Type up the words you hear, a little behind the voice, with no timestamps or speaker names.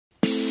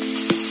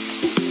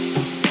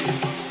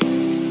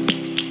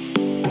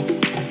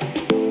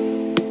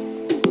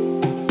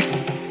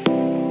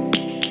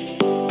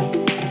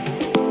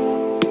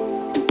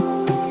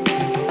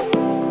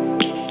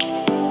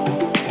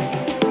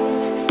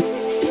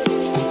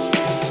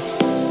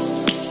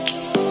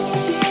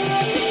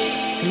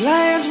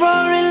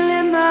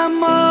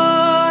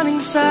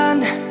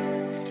sun,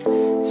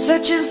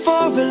 searching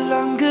for a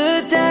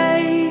longer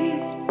day.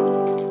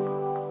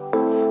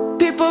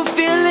 People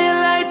feeling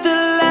like the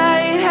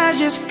light has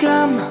just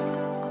come.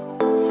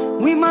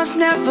 We must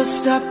never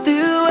stop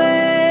the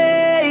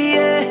way,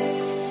 yeah.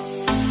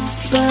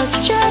 Birds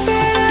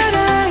chirping and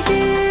I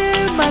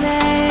hear my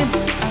name,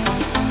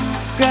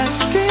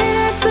 grasping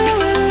into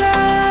a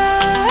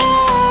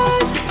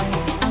life.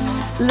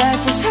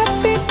 Life is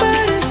happy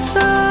but it's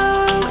so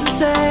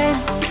insane.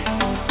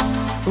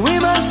 We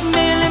must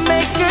merely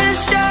make a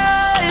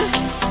start.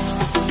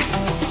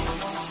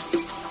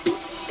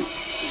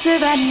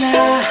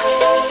 Savannah,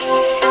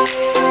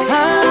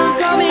 I'm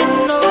coming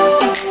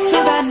home.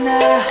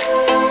 Savannah,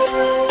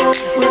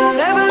 we'll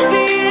never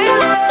be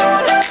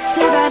alone.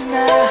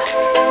 Savannah,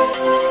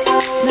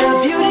 the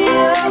beauty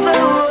of the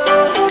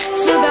world.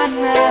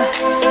 Savannah,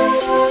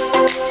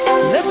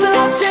 let's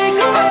all take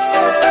a walk.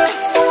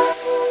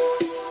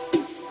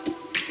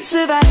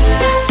 Savannah.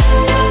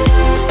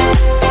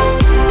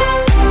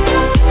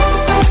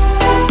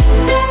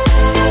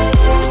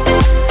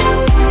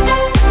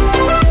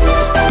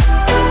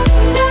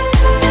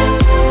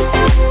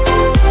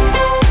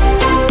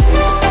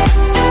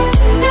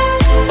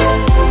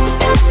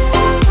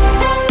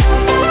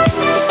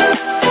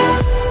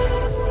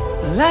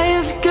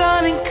 Lion's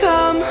gonna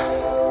come.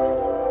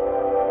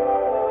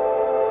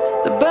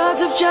 The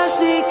birds have just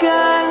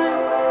begun.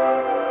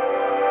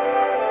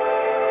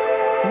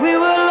 We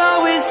will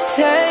always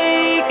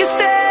take a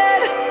stand.